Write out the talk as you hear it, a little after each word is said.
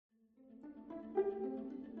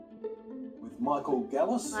Michael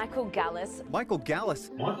Gallus. Michael Gallus. Michael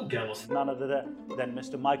Gallus. Michael Gallus. None other than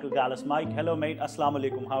Mr. Michael Gallus. Mike, hello mate, assalamu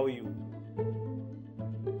alaikum, how are you?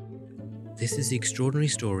 This is the extraordinary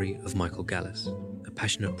story of Michael Gallus, a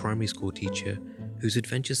passionate primary school teacher whose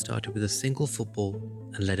adventure started with a single football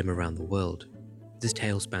and led him around the world. This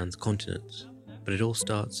tale spans continents, but it all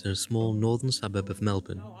starts in a small northern suburb of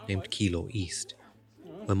Melbourne named Keilor East,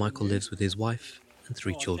 where Michael lives with his wife and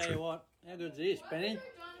 3 children. Tell you what, how good's this, Benny?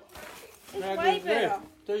 How good's this?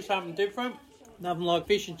 Do something different. Nothing like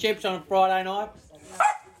fish and chips on a Friday night.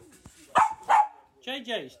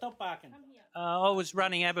 GG, stop barking. I was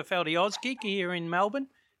running Aberfeldy Auskick here in Melbourne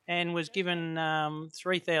and was given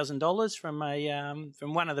 $3,000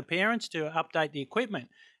 from one of the parents to update the equipment.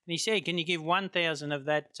 And he said, can you give 1,000 of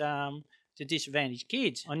that to disadvantaged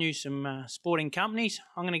kids? I knew some sporting companies.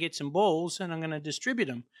 I'm going to get some balls and I'm going to distribute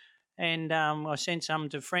them. And I sent some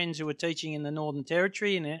to friends who were teaching in the Northern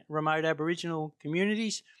Territory in remote Aboriginal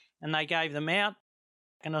communities, and they gave them out.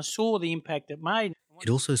 And I saw the impact it made. It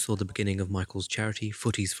also saw the beginning of Michael's charity,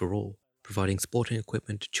 Footies for All, providing sporting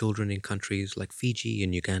equipment to children in countries like Fiji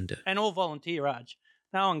and Uganda. And all volunteer age.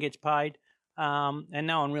 No one gets paid, and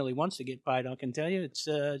no one really wants to get paid, I can tell you. It's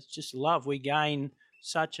just love. We gain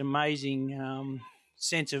such amazing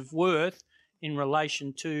sense of worth in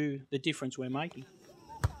relation to the difference we're making.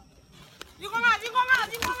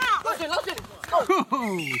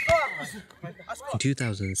 In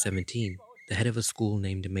 2017, the head of a school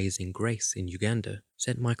named Amazing Grace in Uganda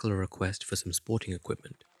sent Michael a request for some sporting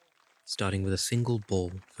equipment, starting with a single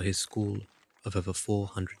ball for his school of over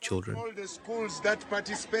 400 children. All the schools that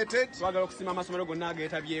participated, we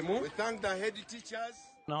thank the head teachers.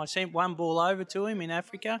 And I sent one ball over to him in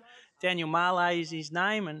Africa. Daniel Marley is his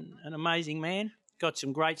name, and an amazing man. Got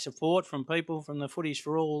some great support from people from the Footies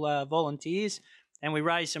for All volunteers, and we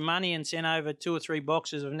raised some money and sent over 2 or 3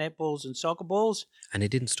 boxes of netballs and soccer balls. And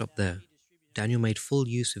it didn't stop there. Daniel made full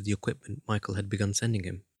use of the equipment Michael had begun sending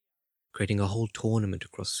him, creating a whole tournament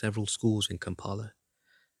across several schools in Kampala.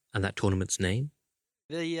 And that tournament's name?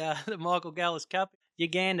 The Michael Gallus Cup,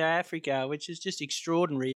 Uganda, Africa, which is just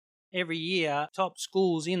extraordinary. Every year, top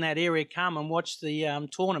schools in that area come and watch the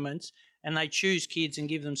tournaments, and they choose kids and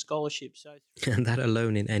give them scholarships. And that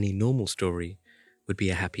alone in any normal story would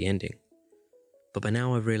be a happy ending. But by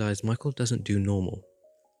now I've realised Michael doesn't do normal.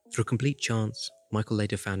 Through complete chance, Michael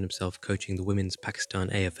later found himself coaching the women's Pakistan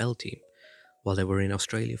AFL team while they were in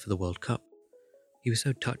Australia for the World Cup. He was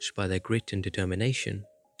so touched by their grit and determination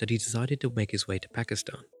that he decided to make his way to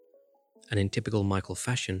Pakistan. And in typical Michael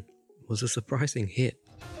fashion, was a surprising hit.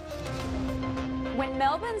 When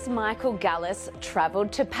Melbourne's Michael Gallus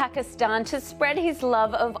travelled to Pakistan to spread his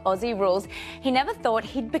love of Aussie rules, he never thought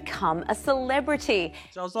he'd become a celebrity.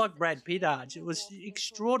 So I was like Brad Pitt age. It was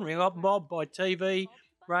extraordinary. I got mobbed by TV,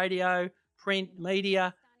 radio, print,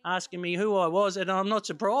 media, asking me who I was, and I'm not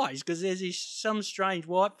surprised because there's some strange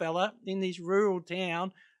white fella in this rural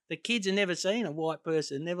town. The kids had never seen a white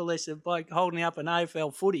person, never less a bloke holding up an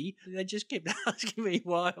AFL footy. They just kept asking me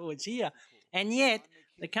why I was here. And yet,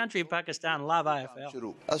 the country of Pakistan love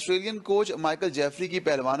AFL. Australian coach Michael Jeffrey की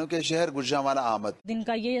पहलवानों के शहर गुजरांवाला आमद. दिन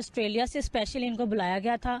का ये Australia से specially इनको बुलाया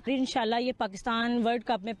गया था. इंशाल्लाह ये पाकिस्तान वर्ल्ड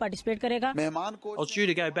कप में पार्टिसिपेट करेगा. मेहमान coach. I was due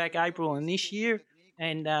to go back April in this year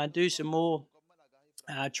and do some more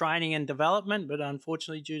training and development, but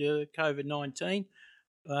unfortunately due to COVID-19,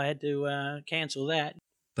 I had to cancel that.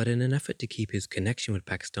 But in an effort to keep his connection with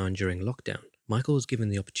Pakistan during lockdown, Michael was given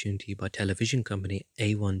the opportunity by television company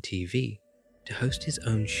A1 TV to host his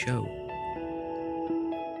own show.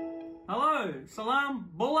 Hello, salam,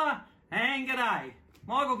 bulla, and g'day.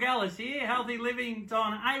 Michael Gallus here, Healthy Living's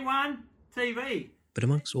on A1 TV. But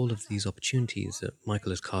amongst all of these opportunities that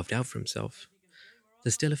Michael has carved out for himself,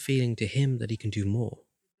 there's still a feeling to him that he can do more.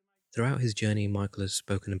 Throughout his journey, Michael has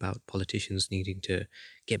spoken about politicians needing to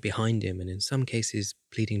get behind him and in some cases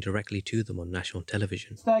pleading directly to them on national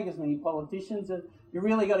television. Staggers me, politicians, and you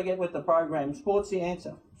really got to get with the program. Sport's the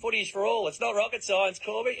answer. Footies for all. It's not rocket science,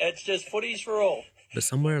 Corby. It's just footies for all. But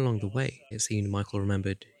somewhere along the way, it seemed Michael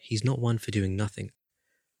remembered he's not one for doing nothing,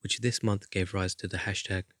 which this month gave rise to the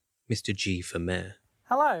hashtag Mr. G for Mayor.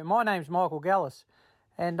 Hello, my name's Michael Gallus,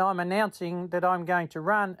 and I'm announcing that I'm going to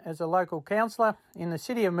run as a local councillor in the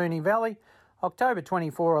city of Moonee Valley, October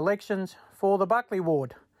 24 elections for the Buckley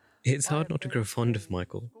ward. It's hard not to grow fond of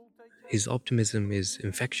Michael. His optimism is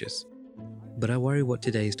infectious. But I worry what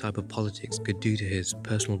today's type of politics could do to his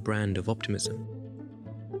personal brand of optimism.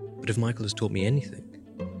 But if Michael has taught me anything,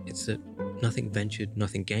 it's that nothing ventured,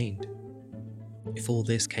 nothing gained. If all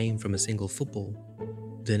this came from a single football,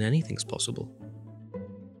 then anything's possible.